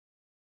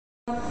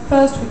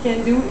First we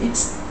can do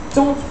is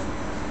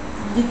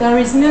there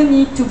is no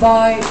need to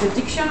buy the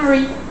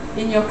dictionary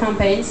in your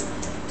campaigns.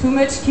 Too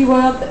much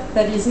keyword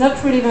that is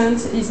not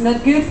relevant is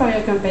not good for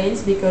your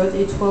campaigns because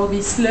it will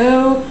be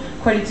slow,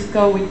 quality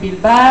score will be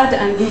bad,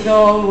 and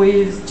Google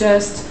will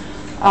just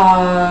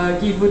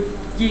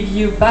give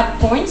you bad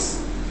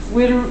points.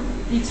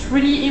 It's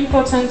really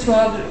important to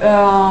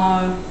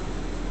have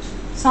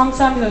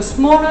sometimes a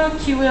smaller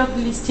keyword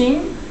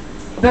listing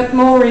but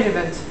more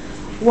relevant.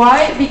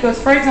 Why?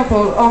 Because, for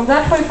example, on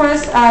that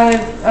request,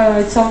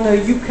 it's on the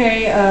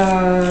UK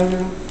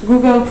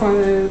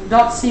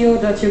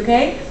google.co.uk.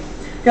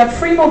 You have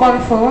free mobile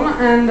phone,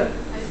 and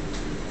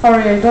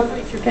sorry, I don't know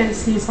if you can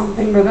see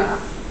something, but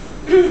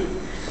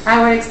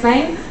I will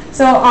explain.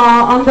 So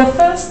on the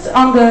first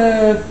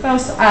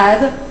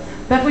ad,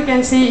 that we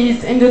can see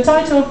is in the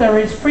title there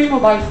is free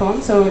mobile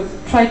phone. So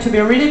try to be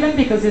relevant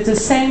because it's the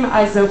same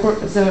as the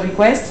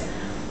request.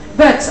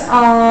 But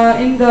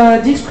in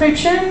the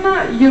description,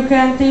 you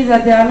can see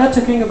that they are not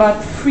talking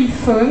about free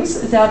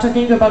phones, they are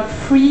talking about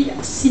free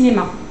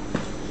cinema.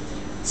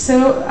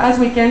 So as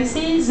we can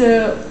see,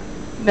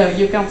 no,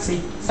 you can't see,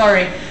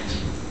 sorry.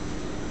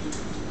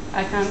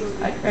 I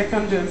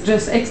can't do it.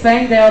 Just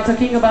explain, they are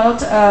talking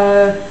about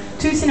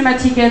 2 cinema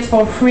tickets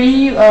for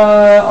free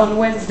on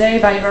Wednesday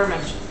by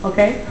Vermont,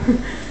 okay?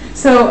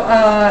 So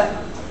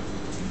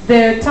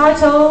the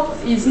title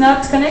is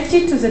not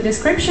connected to the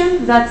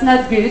description, that's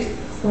not good.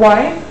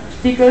 Why?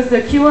 Because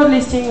the keyword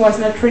listing was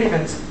not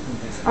relevant.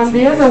 On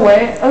the other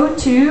way,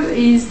 O2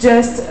 is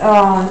just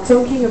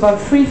talking about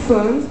free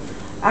phones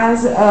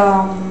as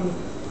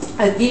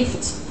a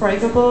gift. For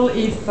example,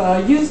 if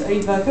a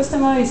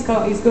customer is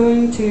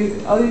going to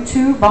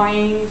O2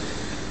 buying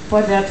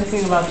what they are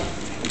talking about,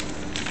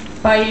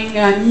 buying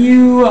a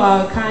new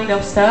kind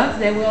of stuff,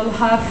 they will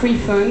have free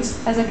phones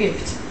as a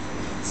gift.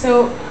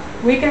 So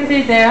we can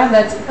see there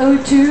that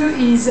O2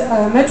 is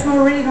much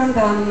more relevant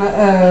than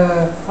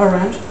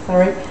Orange,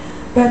 sorry.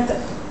 But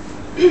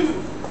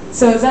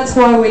so that's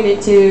why we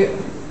need to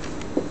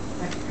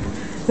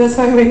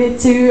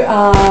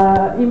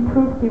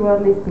improve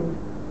keyword listing.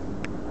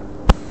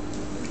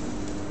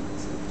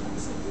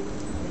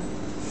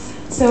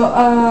 So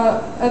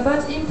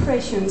about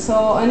impression.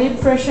 So an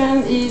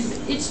impression is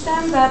each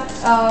time that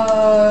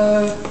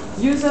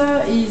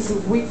user is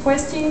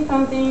requesting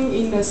something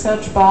in the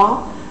search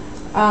bar,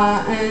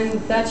 and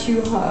that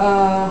you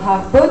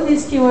have both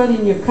this keyword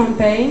in your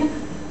campaign,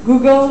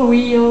 Google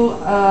will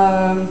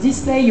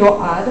display your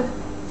ad,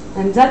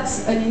 and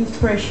that's an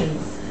impression.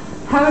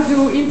 How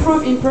to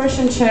improve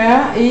impression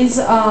share is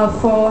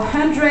for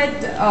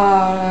 100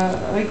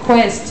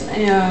 requests,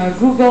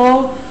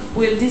 Google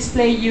will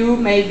display you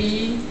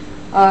maybe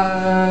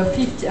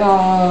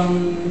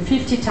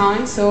 50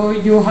 times, so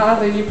you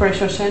have an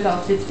impression share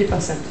of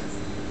 50%.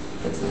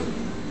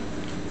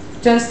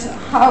 Just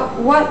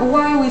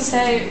why we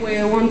say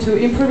we want to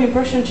improve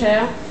impression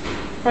share.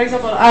 For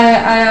example, I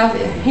have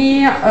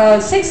here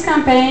 6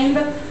 campaigns.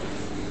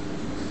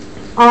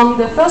 On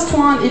the first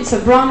one, it's a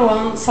brown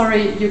one.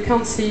 Sorry, you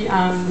can't see.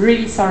 I'm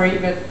really sorry,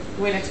 but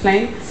we'll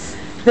explain.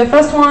 The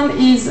first one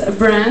is a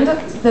brand.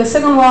 The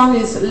second one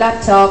is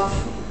laptop,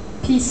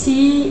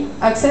 PC,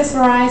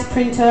 accessorized,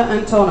 printer,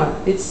 and toner.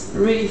 It's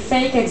really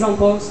fake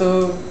example,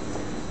 so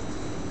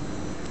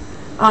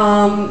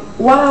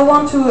what I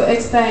want to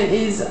explain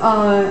is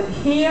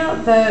here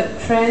the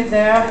trend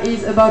there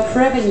is about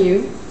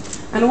revenue,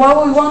 and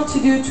what we want to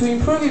do to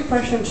improve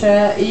impression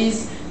share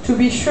is to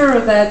be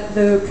sure that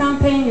the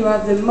campaign you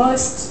have the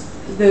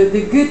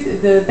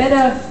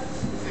better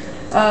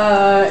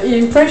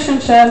impression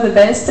share, the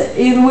best,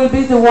 it will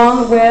be the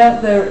one where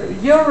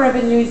your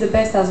revenue is the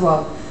best as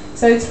well.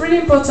 So it's really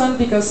important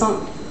because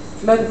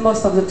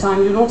most of the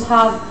time you don't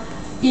have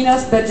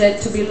enough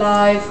budget to be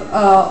live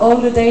all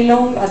the day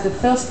long at the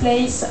first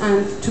place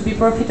and to be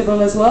profitable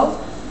as well,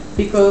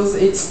 because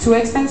it's too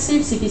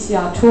expensive, CPC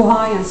are too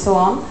high, and so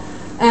on.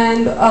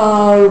 And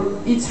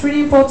it's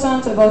really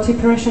important about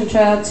impression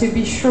share to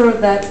be sure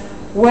that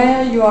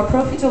where you are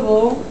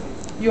profitable,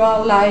 you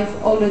are live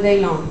all the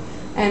day long.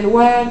 And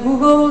where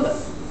Google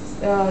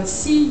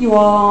see you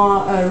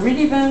are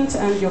relevant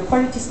and your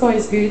quality score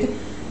is good,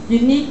 you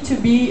need to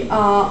be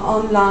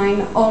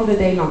online all the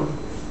day long.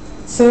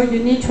 So you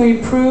need to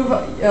improve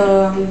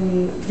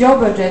your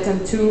budget,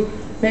 and to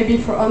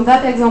maybe on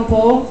that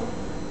example,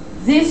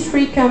 these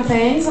 3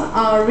 campaigns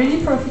are really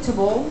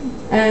profitable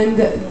and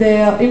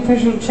their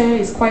impression share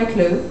is quite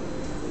low.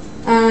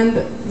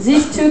 And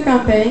these 2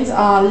 campaigns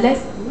are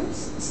less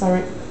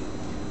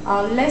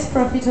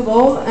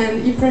profitable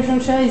and impression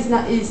share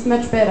is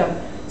much better.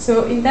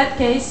 So in that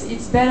case,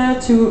 it's better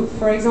to,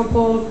 for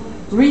example,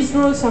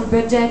 withdraw some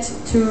budget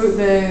to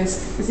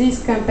this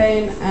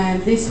campaign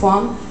and this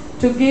one,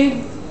 to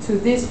give to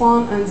this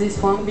one and this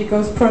one,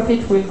 because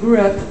profit will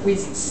grow up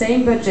with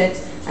same budget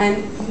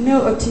and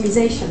no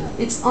optimization.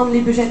 It's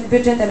only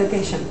budget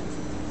allocation.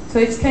 So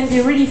it can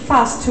be really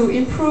fast to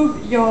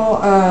improve your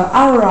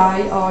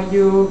ROI or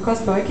your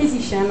cost per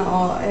acquisition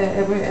or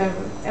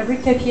every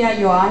KPI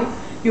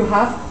you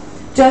have.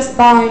 just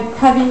by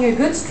having a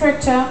good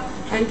structure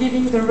and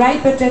giving the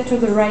right budget to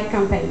the right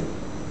campaign.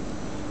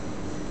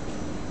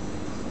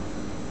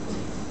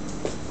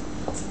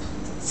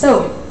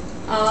 So,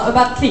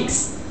 about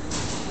clicks.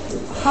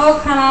 How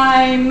can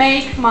I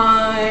make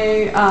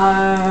my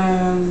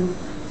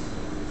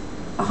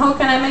how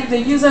can I make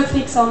the user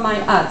clicks on my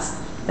ads?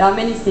 There are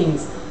many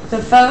things.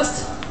 The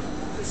first,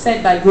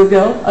 said by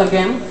Google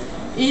again,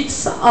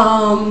 it's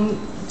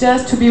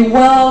just to be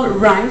well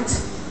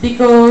ranked,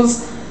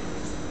 because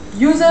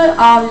users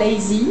are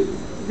lazy.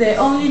 They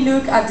only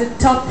look at the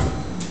top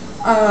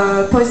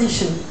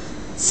position.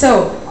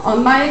 So,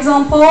 on my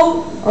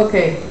example,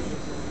 okay,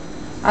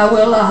 I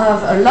will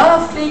have a lot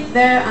of click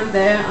there,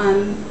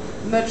 and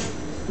much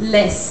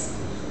less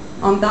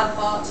on that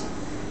part.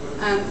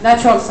 And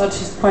natural search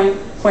is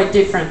quite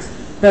different,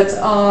 but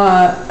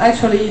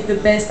actually the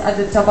best at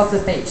the top of the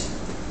page.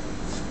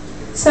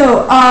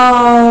 So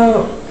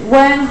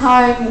when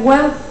I'm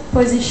well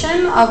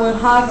positioned, I will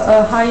have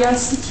a higher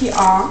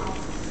CTR,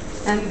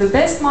 and the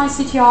best my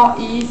CTR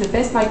is, the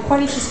best my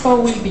quality score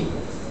will be.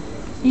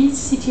 Is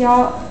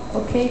CTR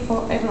okay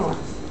for everyone?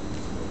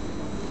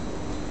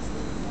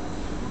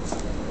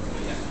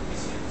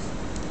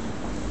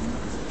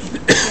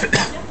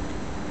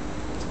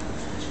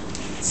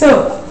 So,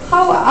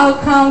 how I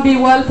can be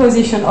well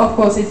positioned? Of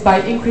course, it's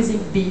by increasing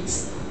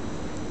bids.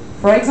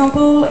 For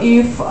example,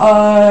 if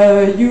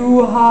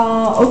you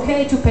are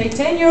okay to pay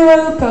 10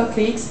 euro per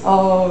clicks,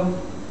 or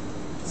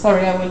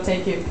sorry, I will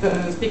take it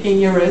speaking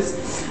euros,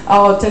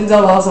 or $10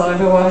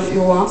 or whatever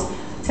you want,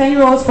 10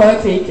 euros for a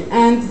click,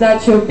 and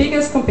that your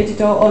biggest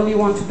competitor only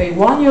want to pay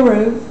 1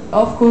 euro,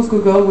 of course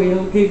Google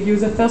will give you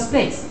the first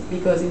place,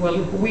 because it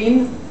will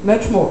win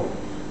much more.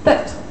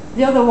 But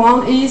the other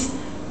one is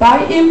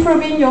by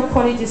improving your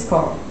quality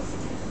score.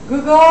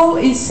 Google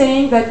is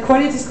saying that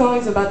quality score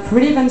is about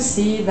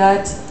relevancy,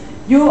 that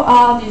your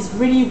ad is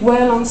really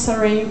well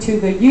answering to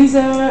the user,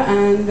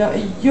 and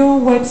your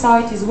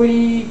website is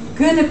really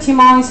good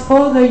optimized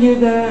for the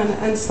user,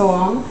 and so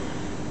on.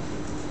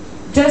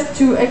 Just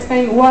to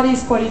explain what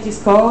is quality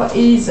score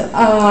is,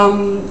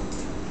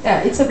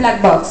 it's a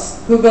black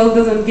box. Google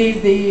doesn't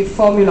give the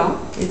formula.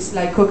 It's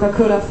like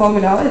Coca-Cola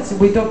formula.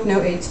 We don't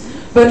know it.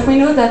 But we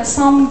know that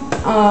some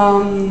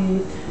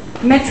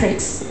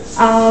metrics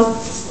are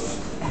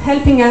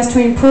helping us to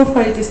improve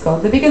quality score.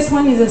 The biggest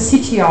one is a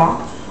CTR.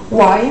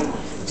 Why?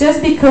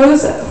 Just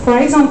because, for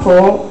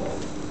example,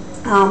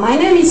 my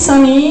name is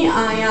Sonny,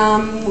 I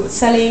am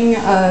selling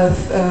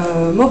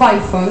mobile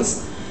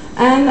phones,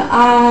 and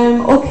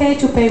I'm okay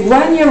to pay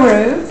 1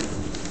 euro,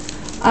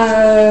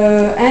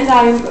 and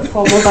I'm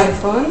for mobile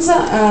phones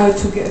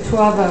to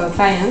have a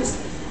client,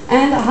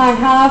 and I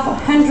have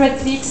 100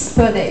 clicks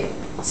per day.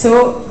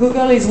 So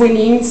Google is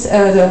winning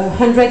the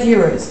 100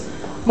 euros.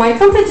 My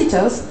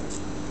competitors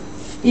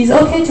is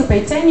okay to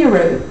pay 10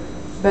 euros,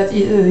 but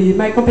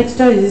my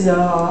competitor is,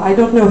 I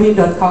don't know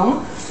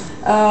him.com,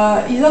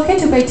 is okay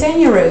to pay 10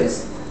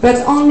 euros, but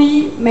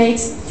only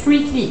makes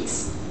 3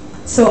 clicks.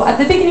 So at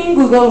the beginning,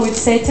 Google would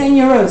say 10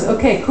 euros,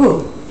 okay,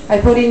 cool, I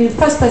put it in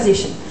first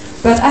position.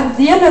 But at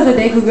the end of the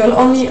day, Google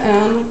only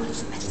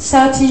earns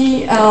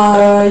 30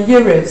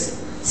 euros.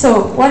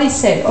 So what is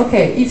said?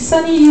 Okay, if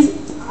Sony is,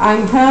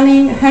 I'm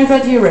earning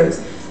 100 euros,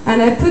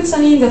 and I put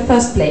Sony in the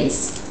first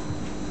place,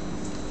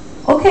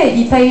 okay,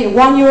 he paid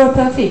 1 euro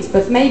per click,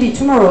 but maybe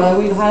tomorrow I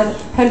will have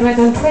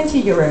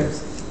 120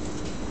 euros.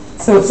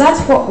 So that's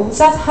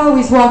how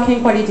is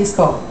working quality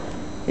score.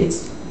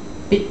 It's a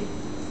bit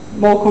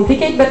more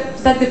complicated, but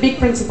that's the big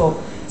principle.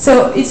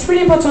 So it's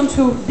really important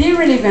to be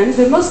relevant.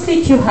 The most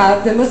click you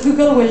have, the most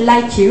Google will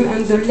like you,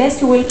 and the less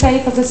you will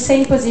pay for the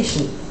same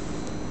position.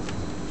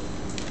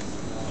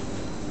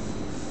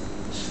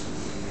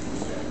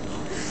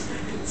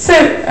 So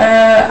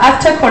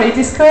after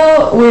quality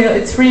score,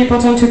 it's really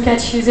important to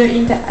catch user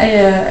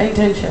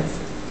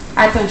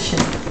attention.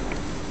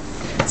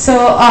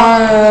 So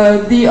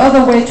the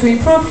other way to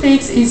improve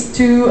clicks is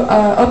to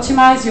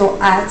optimize your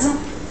ads.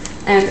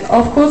 And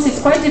of course, it's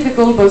quite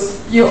difficult because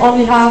you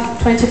only have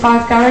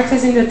 25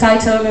 characters in the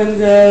title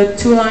and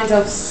 2 lines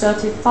of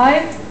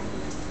 35.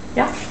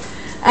 Yeah,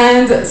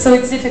 and so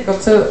it's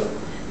difficult. So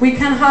we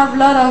can have a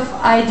lot of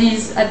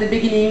ideas at the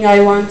beginning.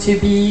 I want to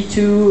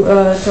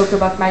talk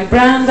about my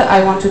brand,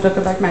 I want to talk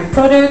about my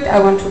product, I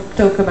want to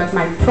talk about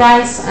my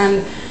price,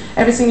 and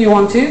everything you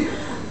want to.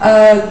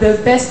 The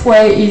best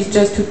way is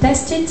just to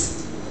test it.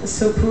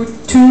 So put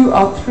 2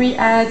 or 3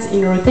 ads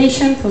in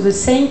rotation for the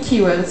same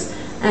keywords,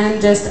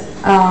 and just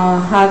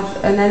have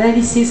an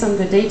analysis on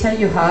the data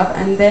you have,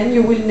 and then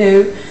you will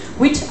know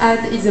which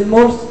ad is the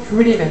most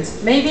relevant.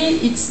 Maybe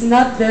it's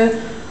not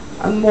the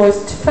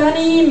most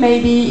funny,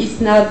 maybe it's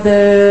not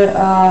the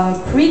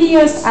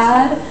prettiest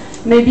ad,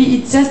 maybe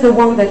it's just the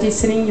one that is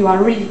selling you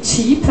are really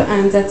cheap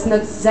and that's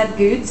not that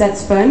good,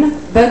 that's fun,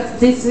 but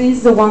this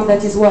is the one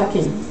that is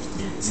working.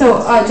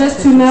 So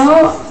just to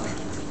know,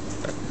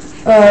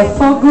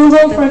 for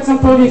Google, for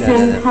example, you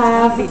can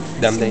have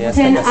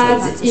 10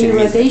 ads in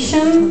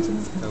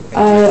rotation.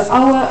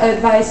 Our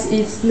advice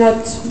is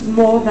not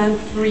more than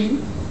 3.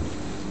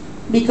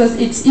 because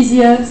it's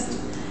easier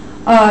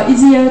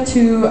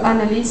to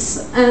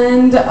analyze.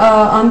 And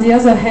on the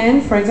other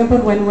hand, for example,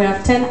 when we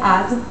have 10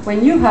 ads,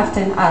 when you have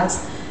 10 ads,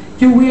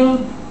 you will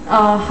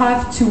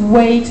have to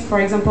wait, for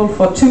example,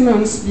 for 2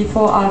 months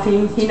before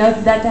having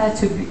enough data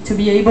to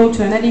be able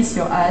to analyze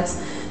your ads.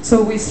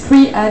 So with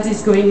 3 ads,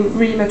 it's going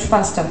really much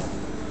faster.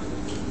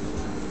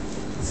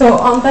 So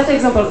on that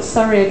example,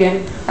 sorry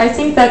again, I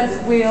think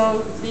that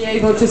we'll be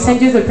able to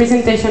send you the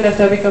presentation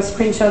after, because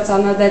screenshots are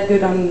not that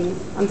good on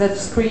that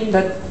screen,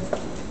 but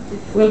it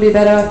will be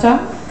better after.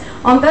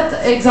 On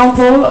that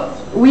example,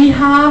 we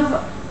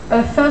have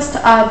a first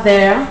ad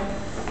there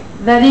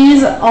that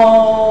is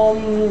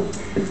on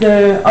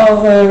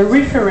our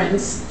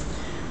reference.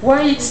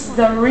 Why it's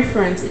the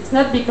reference? It's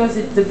not because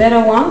it's the better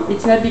one,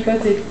 it's not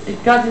because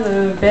it got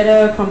a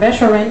better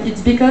conversion rate,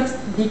 it's because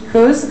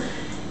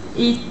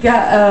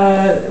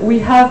we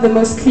have the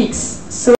most clicks. So